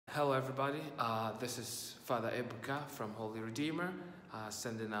Hello everybody, this is Father Ebuka from Holy Redeemer,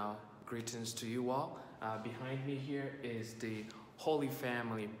 sending out greetings to you all. Behind me here is the Holy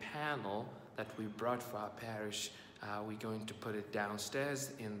Family panel that we brought for our parish. We're going to put it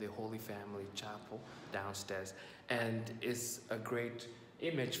downstairs in the Holy Family Chapel downstairs. And it's a great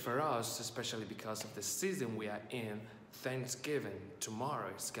image for us, especially because of the season we are in, Thanksgiving.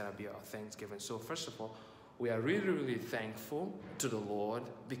 Tomorrow is gonna be our Thanksgiving. So first of all, we are really thankful to the Lord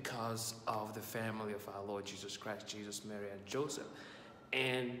because of the family of our Lord Jesus Christ, Jesus, Mary, and Joseph.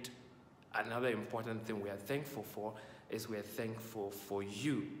 And another important thing we are thankful for is we are thankful for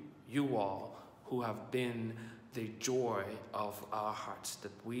you all who have been the joy of our hearts,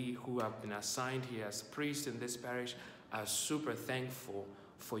 that we who have been assigned here as priests in this parish are super thankful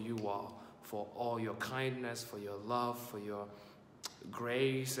for you all your kindness, for your love, for your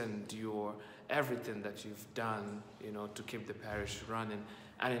grace, and your everything that you've done, to keep the parish running.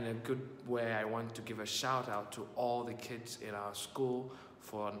 And in a good way, I want to give a shout out to all the kids in our school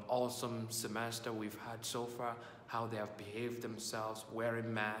for an awesome semester we've had so far, how they have behaved themselves,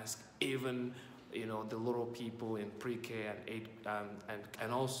 wearing masks, even the little people in pre-K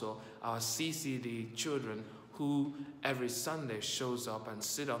and also our CCD children who every Sunday shows up and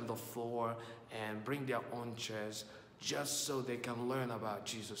sit on the floor and bring their own chairs just so they can learn about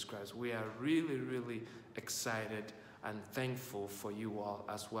Jesus Christ. We are really excited and thankful for you all,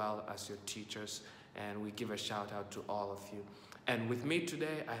 as well as your teachers, and we give a shout out to all of you. And with me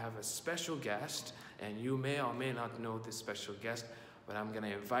today, I have a special guest, and you may or may not know this special guest, but I'm gonna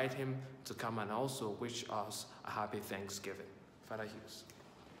invite him to come and also wish us a happy Thanksgiving. Father Hughes.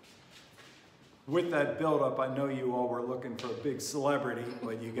 With that build-up, I know you all were looking for a big celebrity,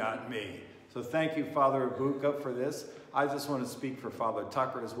 but you got me. So thank you, Father Ebuka, for this. I just want to speak for Father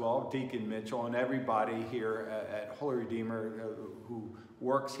Tucker as well, Deacon Mitchell, and everybody here at Holy Redeemer who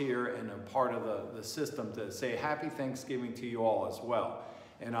works here and a part of the system to say happy Thanksgiving to you all as well.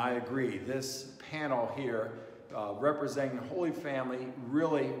 And I agree, this panel here representing Holy Family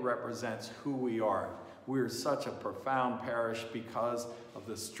really represents who we are. We're such a profound parish because of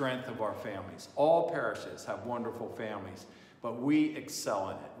the strength of our families. All parishes have wonderful families, but we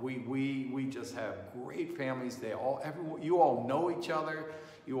excel in it. We just have great families. You all know each other.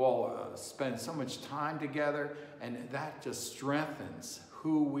 You all spend so much time together, and that just strengthens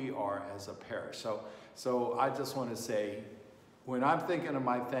who we are as a parish. So I just want to say, when I'm thinking of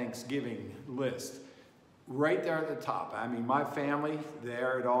my Thanksgiving list, right there at the top, I mean, my family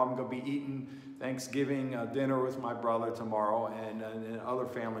there at all, I'm going to be eating Thanksgiving dinner with my brother tomorrow and other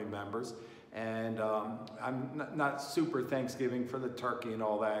family members. And I'm not super Thanksgiving for the turkey and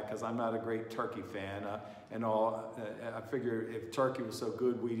all that, because I'm not a great turkey fan and all. I figure if turkey was so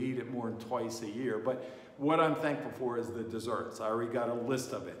good, we'd eat it more than twice a year. But what I'm thankful for is the desserts. I already got a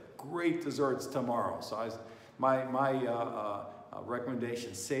list of it. Great desserts tomorrow. So my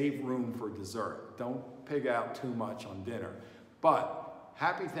recommendation, save room for dessert. Don't pig out too much on dinner. But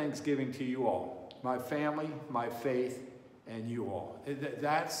happy Thanksgiving to you all. My family, my faith, and you all.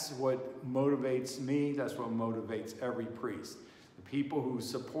 That's what motivates me. That's what motivates every priest. The people who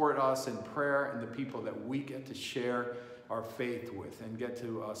support us in prayer and the people that we get to share our faith with and get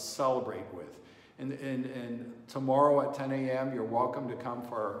to celebrate with. And tomorrow at 10 a.m., you're welcome to come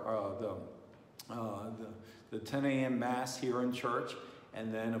for the 10 a.m. Mass here in church.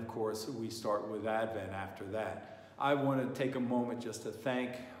 And then, of course, we start with Advent after that. I want to take a moment just to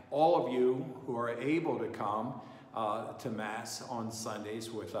thank all of you who are able to come to Mass on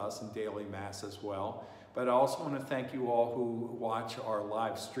Sundays with us and daily Mass as well. But I also want to thank you all who watch our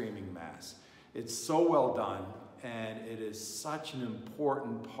live streaming Mass. It's so well done, and it is such an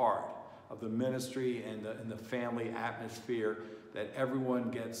important part of the ministry and the family atmosphere that everyone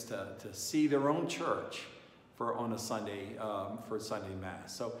gets to see their own church on a Sunday, for Sunday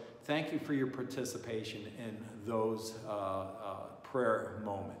Mass. So thank you for your participation in those prayer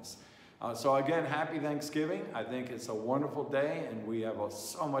moments. So again, happy Thanksgiving. I think it's a wonderful day, and we have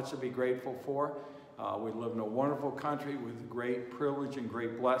so much to be grateful for. We live in a wonderful country with great privilege and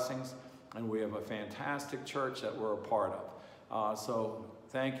great blessings, and we have a fantastic church that we're a part of. So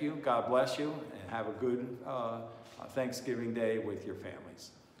thank you, God bless you, and have a good Thanksgiving day with your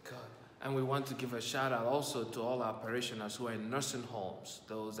families. God. And we want to give a shout out also to all our parishioners who are in nursing homes,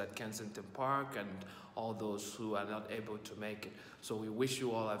 those at Kensington Park and all those who are not able to make it. So we wish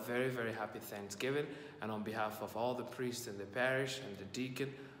you all a very happy Thanksgiving. And on behalf of all the priests in the parish and the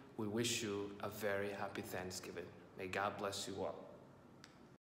deacon, we wish you a very happy Thanksgiving. May God bless you all.